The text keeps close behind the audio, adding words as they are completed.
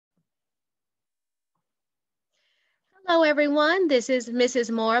Hello, everyone. This is Mrs.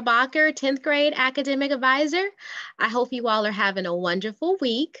 Morabacher, 10th grade academic advisor. I hope you all are having a wonderful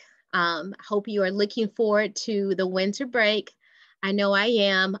week. I hope you are looking forward to the winter break. I know I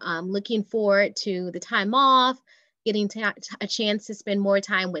am. I'm looking forward to the time off, getting a chance to spend more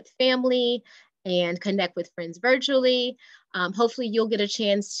time with family and connect with friends virtually. Hopefully, you'll get a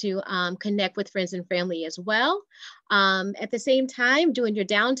chance to connect with friends and family as well. At the same time, during your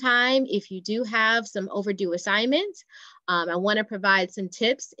downtime, if you do have some overdue assignments, I want to provide some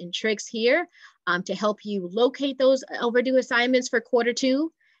tips and tricks here to help you locate those overdue assignments for Q2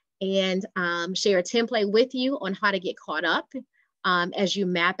 and share a template with you on how to get caught up as you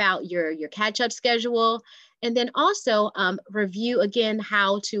map out your catch-up schedule. And then also review again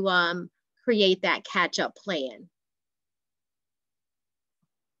how to create that catch-up plan.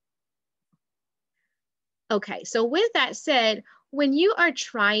 Okay, so with that said, when you are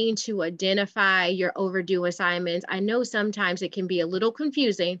trying to identify your overdue assignments, I know sometimes it can be a little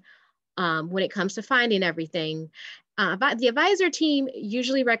confusing when it comes to finding everything. But the advisor team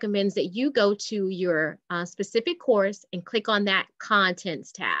usually recommends that you go to your specific course and click on that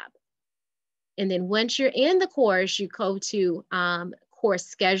contents tab. And then once you're in the course, you go to course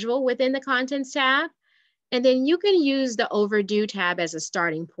schedule within the contents tab. And then you can use the overdue tab as a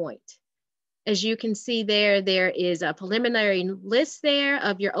starting point. As you can see there, there is a preliminary list there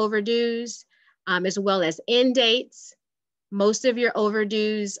of your overdues, as well as end dates. Most of your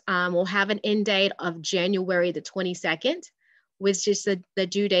overdues will have an end date of January the 22nd, which is the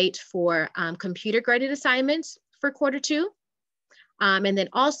due date for computer graded assignments for Q2. And then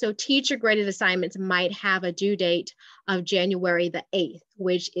also teacher graded assignments might have a due date of January the 8th,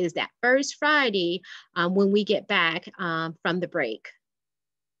 which is that first Friday when we get back from the break.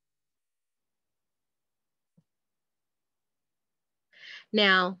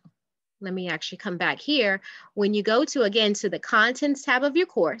 Now, let me actually come back here. When you go to, again, to the contents tab of your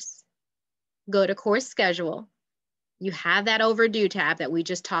course, go to course schedule. You have that overdue tab that we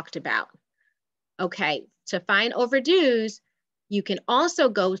just talked about. Okay, to find overdues, you can also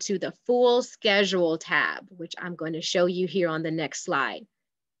go to the full schedule tab, which I'm going to show you here on the next slide.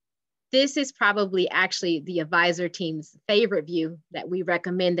 This is probably actually the advisor team's favorite view that we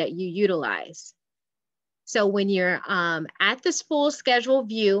recommend that you utilize. So when you're at this full schedule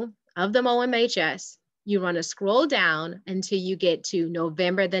view of the MOMHS, you want to scroll down until you get to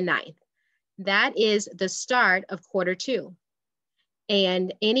November the 9th. That is the start of Q2.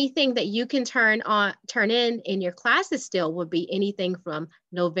 And anything that you can turn in your classes still will be anything from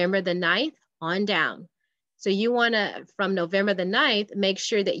November the 9th on down. So you want to, from November the 9th, make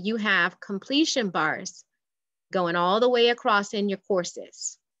sure that you have completion bars going all the way across in your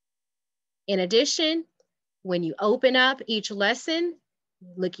courses. In addition, when you open up each lesson,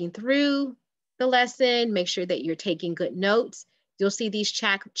 looking through the lesson, make sure that you're taking good notes. You'll see these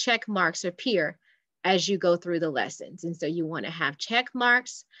check marks appear as you go through the lessons. And so you want to have check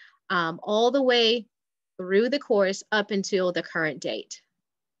marks all the way through the course up until the current date.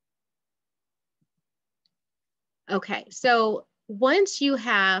 Okay, so once you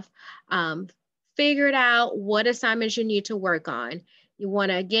have figured out what assignments you need to work on, you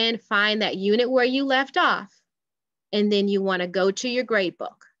want to, again, find that unit where you left off, and then you want to go to your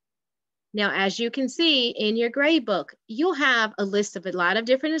gradebook. Now, as you can see in your gradebook, you'll have a list of a lot of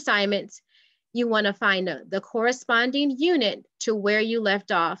different assignments. You want to find the corresponding unit to where you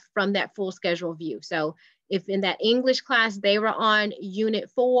left off from that full schedule view. So if in that English class they were on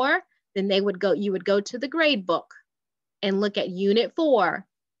unit 4, then you would go to the gradebook and look at unit 4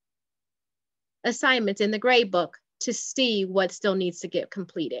 assignments in the gradebook to see what still needs to get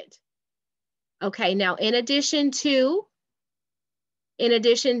completed. Okay, now in addition to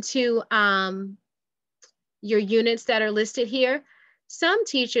your units that are listed here, some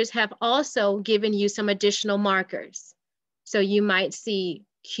teachers have also given you some additional markers. So you might see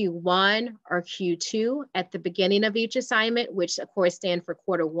Q1 or Q2 at the beginning of each assignment, which of course stand for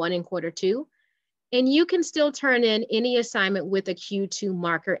Q1 and Q2. And you can still turn in any assignment with a Q2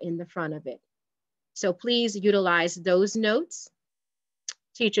 marker in the front of it. So please utilize those notes.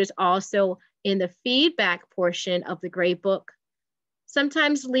 Teachers also, in the feedback portion of the gradebook,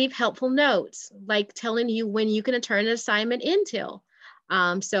 sometimes leave helpful notes, like telling you when you can turn an assignment in till.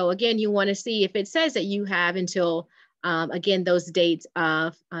 So again, you want to see if it says that you have until, again, those dates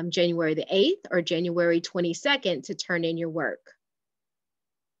of January the 8th or January 22nd to turn in your work.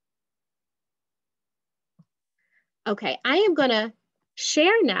 Okay, I am going to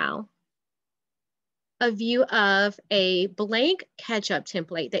share now a view of a blank catch-up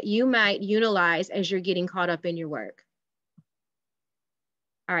template that you might utilize as you're getting caught up in your work.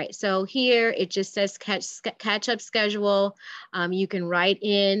 All right, so here it just says catch up schedule. You can write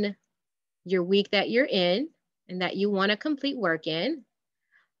in your week that you're in and that you want to complete work in.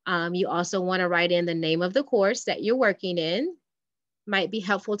 You also want to write in the name of the course that you're working in. Might be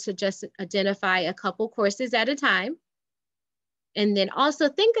helpful to just identify a couple courses at a time. And then also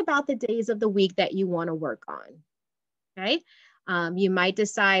think about the days of the week that you want to work on, okay? You might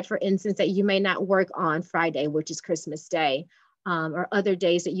decide, for instance, that you may not work on Friday, which is Christmas Day, or other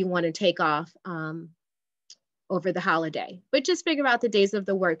days that you want to take off over the holiday. But just figure out the days of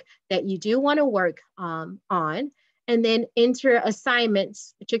the work that you do want to work on, and then enter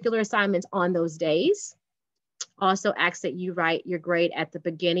assignments, particular assignments on those days. Also ask that you write your grade at the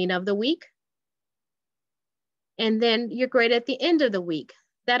beginning of the week, and then your grade at the end of the week.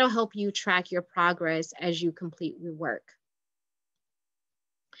 That'll help you track your progress as you complete your work.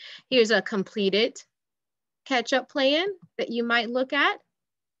 Here's a completed catch-up plan that you might look at.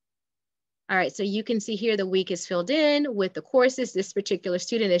 All right, so you can see here the week is filled in with the courses. This particular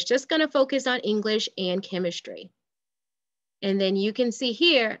student is just going to focus on English and chemistry. And then you can see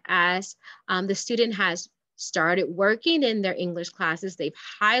here as the student has started working in their English classes, they've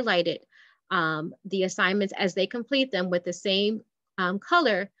highlighted the assignments as they complete them with the same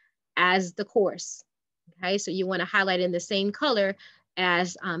color as the course. Okay, so you want to highlight in the same color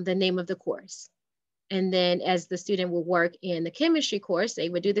as the name of the course. And then as the student will work in the chemistry course, they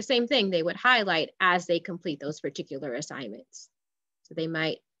would do the same thing. They would highlight as they complete those particular assignments. So they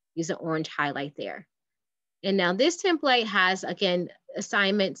might use an orange highlight there. And now this template has, again,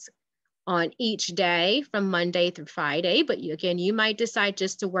 assignments on each day from Monday through Friday, but again, you might decide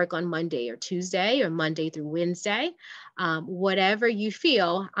just to work on Monday or Tuesday or Monday through Wednesday. Whatever you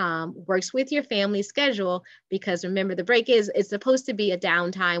feel works with your family schedule, because remember, the break it's supposed to be a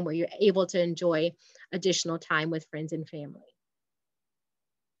downtime where you're able to enjoy additional time with friends and family.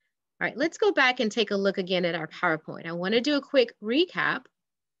 All right, let's go back and take a look again at our PowerPoint. I want to do a quick recap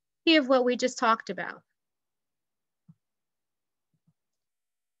here of what we just talked about.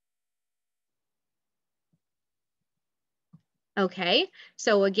 Okay,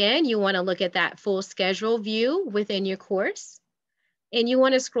 so again, you want to look at that full schedule view within your course, and you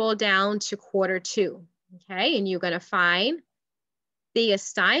want to scroll down to quarter 2, okay? And you're going to find the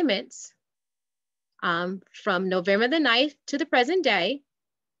assignments from November the 9th to the present day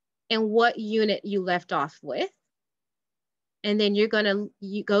and what unit you left off with. And then you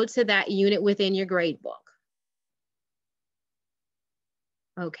go to that unit within your grade book.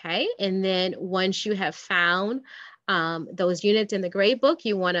 Okay, and then once you have found those units in the grade book,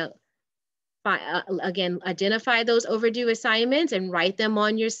 you want to again identify those overdue assignments and write them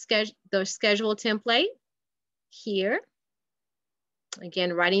on your schedule template here.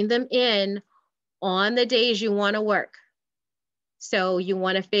 Again, writing them in on the days you want to work. So you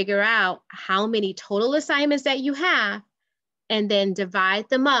want to figure out how many total assignments that you have, and then divide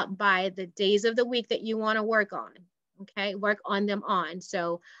them up by the days of the week that you want to work on. Okay, work on them on.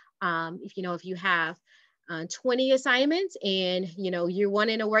 So if you have 20 assignments and you're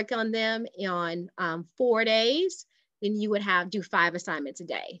wanting to work on them on 4 days, then you would do 5 assignments a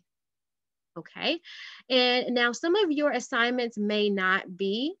day. Okay, and now some of your assignments may not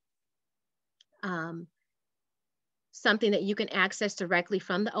be something that you can access directly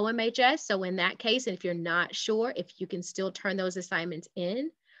from the OMHS. So in that case, and if you're not sure if you can still turn those assignments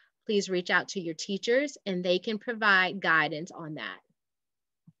in, please reach out to your teachers and they can provide guidance on that.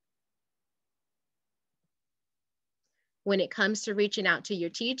 When it comes to reaching out to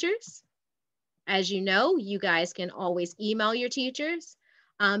your teachers, as you know, you guys can always email your teachers.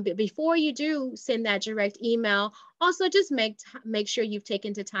 But before you do send that direct email, also just make sure you've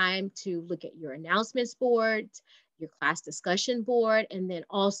taken the time to look at your announcements board, your class discussion board, and then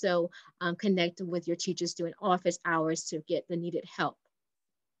also connect with your teachers during office hours to get the needed help.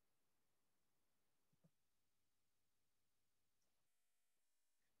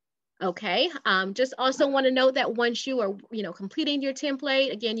 Okay, just also want to note that once you are, completing your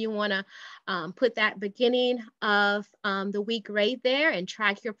template, again, you want to put that beginning of the week grade there and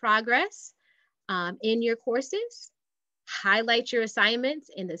track your progress in your courses. Highlight your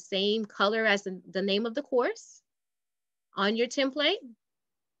assignments in the same color as the name of the course on your template.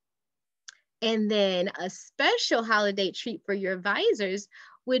 And then a special holiday treat for your advisors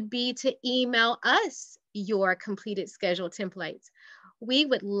would be to email us your completed schedule templates. We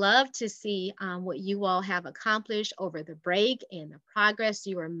would love to see what you all have accomplished over the break and the progress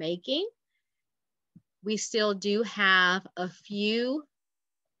you are making. We still do have a few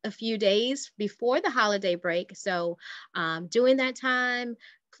days before the holiday break. So during that time,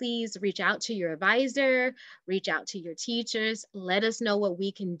 please reach out to your advisor, reach out to your teachers. Let us know what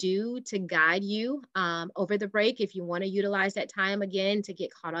we can do to guide you over the break. If you want to utilize that time again to get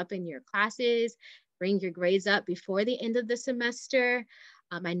caught up in your classes, bring your grades up before the end of the semester.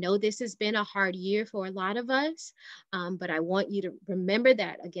 I know this has been a hard year for a lot of us, but I want you to remember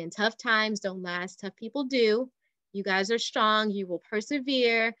that, again, tough times don't last, tough people do. You guys are strong, you will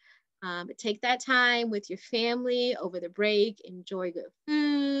persevere. Take that time with your family over the break, enjoy good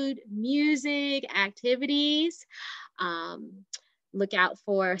food, music, activities. Um, look out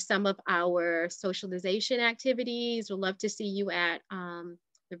for some of our socialization activities. We'd love to see you at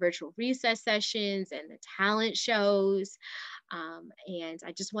the virtual recess sessions and the talent shows. And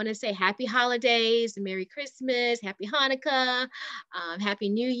I just want to say happy holidays, Merry Christmas, Happy Hanukkah, Happy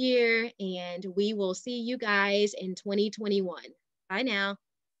New Year, and we will see you guys in 2021. Bye now.